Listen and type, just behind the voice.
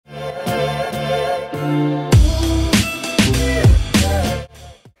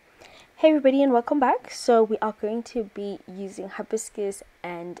Hey everybody and welcome back. So we are going to be using hibiscus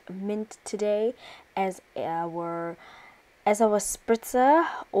and mint today as our spritzer,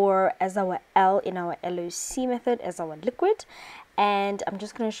 or as our L in our LOC method, as our liquid. And I'm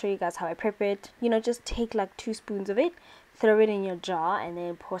just going to show you guys how I prep it. Just take like 2 spoons of it, throw it in your jar, and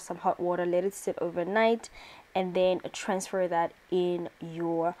then pour some hot water, let it sit overnight, and then transfer that in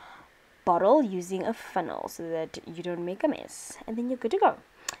your bottle using a funnel so that you don't make a mess, and then you're good to go.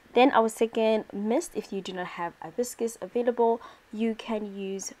 Then our second mist, if you do not have hibiscus available, you can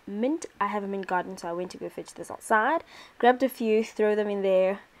use mint. I have a mint garden, so I went to go fetch this outside, grabbed a few, throw them in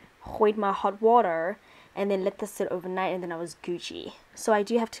there, with my hot water, and then let this sit overnight, and then I was Gucci. So I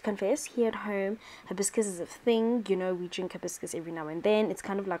do have to confess, here at home, hibiscus is a thing. We drink hibiscus every now and then. It's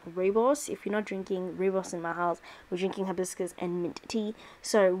kind of like rooibos. If you're not drinking rooibos in my house, we're drinking hibiscus and mint tea.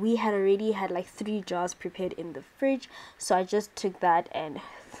 So we had already had like 3 jars prepared in the fridge. So I just took that and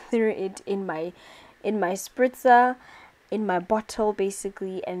threw it in my spritzer, in my bottle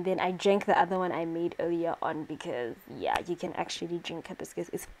basically, and then I drank the other one I made earlier on, because yeah, you can actually drink hibiscus.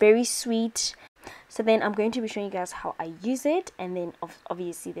 It's very sweet. So then I'm going to be showing you guys how I use it, and then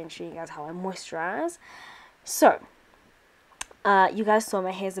obviously then showing you guys how I moisturize. So you guys saw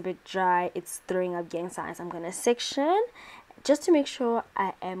my hair's a bit dry, it's throwing up gang signs. I'm going to section just to make sure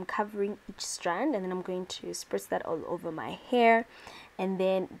I am covering each strand, and then I'm going to spritz that all over my hair. And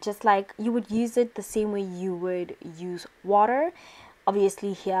then just like you would use it the same way you would use water.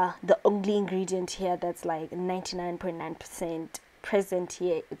 Obviously here, the only ingredient here that's like 99.9% present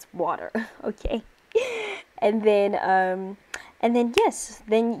here, it's water. Okay. And then yes,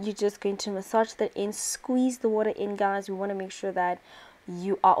 then you're just going to massage that in, squeeze the water in, guys. We want to make sure that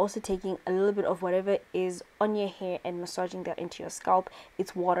you are also taking a little bit of whatever is on your hair and massaging that into your scalp.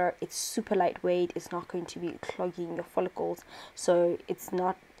 It's water, it's super lightweight, it's not going to be clogging your follicles, so it's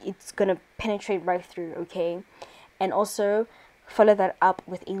gonna penetrate right through. Okay. And also follow that up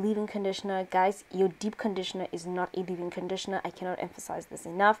with a leave-in conditioner. Guys, your deep conditioner is not a leave-in conditioner. I cannot emphasize this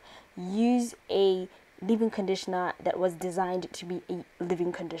enough. Use a leave-in conditioner that was designed to be a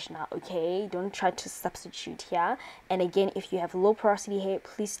leave-in conditioner. Okay, don't try to substitute here. And again, if you have low porosity hair,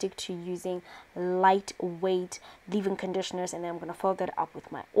 please stick to using lightweight leave-in conditioners. And then I'm going to follow that up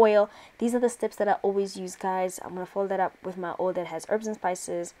with my oil. These are the steps that I always use, guys. I'm going to follow that up with my oil that has herbs and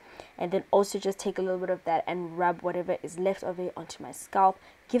spices, and then also just take a little bit of that and rub whatever is left of it onto my scalp.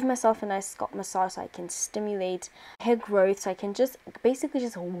 Give myself a nice scalp massage so I can stimulate hair growth, so I can just basically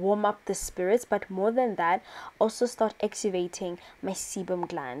just warm up the spirits, but more than that, also start activating my sebum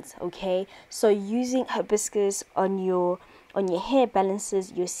glands. Okay, so using hibiscus on your hair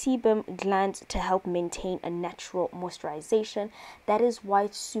balances your sebum glands to help maintain a natural moisturization. That is why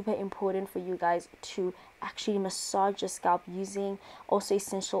it's super important for you guys to actually massage your scalp using also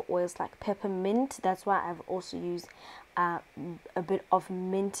essential oils like peppermint. That's why I've also used a bit of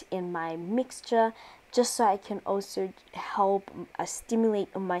mint in my mixture, just so I can also help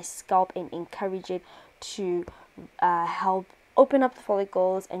stimulate my scalp and encourage it to help open up the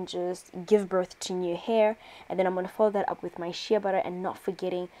follicles and just give birth to new hair. And then I'm going to follow that up with my shea butter, and not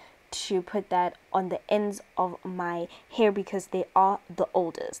forgetting to put that on the ends of my hair because they are the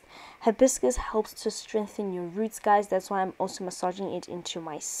oldest. Hibiscus helps to strengthen your roots, guys. That's why I'm also massaging it into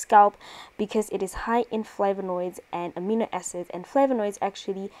my scalp, because it is high in flavonoids and amino acids, and flavonoids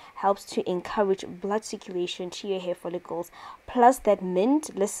actually helps to encourage blood circulation to your hair follicles. Plus that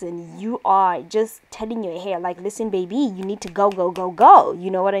mint, listen, you are just telling your hair like, listen baby, you need to go,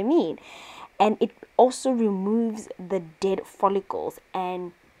 you know what I mean? And it also removes the dead follicles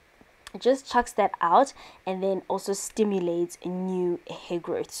and just chucks that out, and then also stimulates a new hair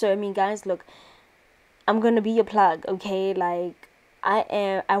growth. So I mean, guys, look, I'm gonna be your plug. Okay, like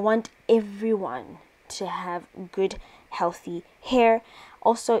I want everyone to have good healthy hair.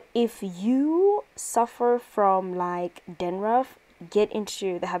 Also, if you suffer from like dandruff, get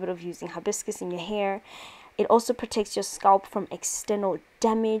into the habit of using hibiscus in your hair. It also protects your scalp from external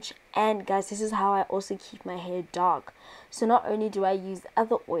damage. And guys, this is how I also keep my hair dark. So not only do I use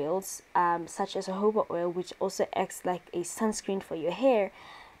other oils such as jojoba oil, which also acts like a sunscreen for your hair,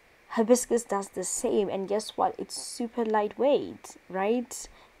 hibiscus does the same. And guess what? It's super lightweight, right?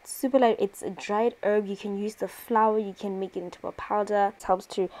 Super light. It's a dried herb. You can use the flower, you can make it into a powder. It helps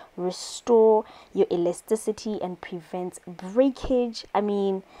to restore your elasticity and prevents breakage. I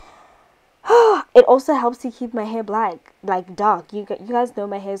mean, it also helps to keep my hair black, like dark. You guys know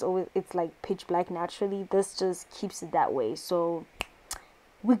my hair is always, it's like pitch black naturally. This just keeps it that way. So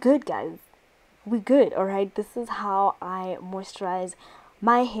we're good, guys. We're good. All right, this is how I moisturize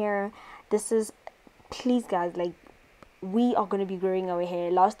my hair. This is, please guys, like, we are going to be growing our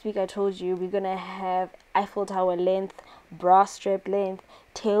hair. Last week I told you we're going to have Eiffel Tower length, bra strap length,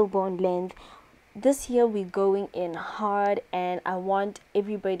 tailbone length. This year we're going in hard, and I want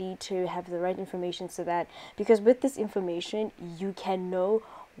everybody to have the right information, so that, because with this information you can know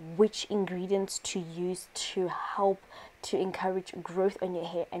which ingredients to use to help to encourage growth on your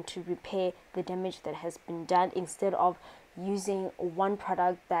hair and to repair the damage that has been done, instead of using one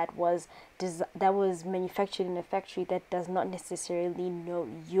product that was manufactured in a factory that does not necessarily know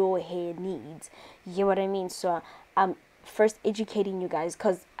your hair needs. You get what I mean? So first educating you guys,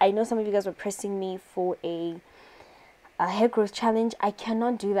 because I know some of you guys were pressing me for a hair growth challenge. I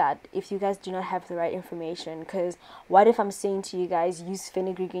cannot do that if you guys do not have the right information, because what if I'm saying to you guys use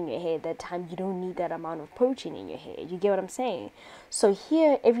fenugreek in your hair? That time you don't need that amount of protein in your hair. You get what I'm saying? So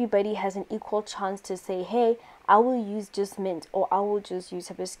here everybody has an equal chance to say, hey, I will use just mint, or I will just use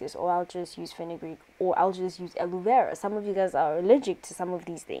hibiscus, or I'll just use fenugreek, or I'll just use aloe vera. Some of you guys are allergic to some of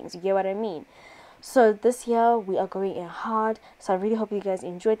these things. You get what I mean? So this year we are going in hard. So I really hope you guys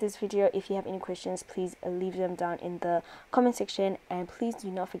enjoyed this video. If you have any questions, please leave them down in the comment section, and please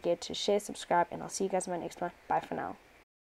do not forget to share, subscribe, and I'll see you guys in my next one. Bye for now.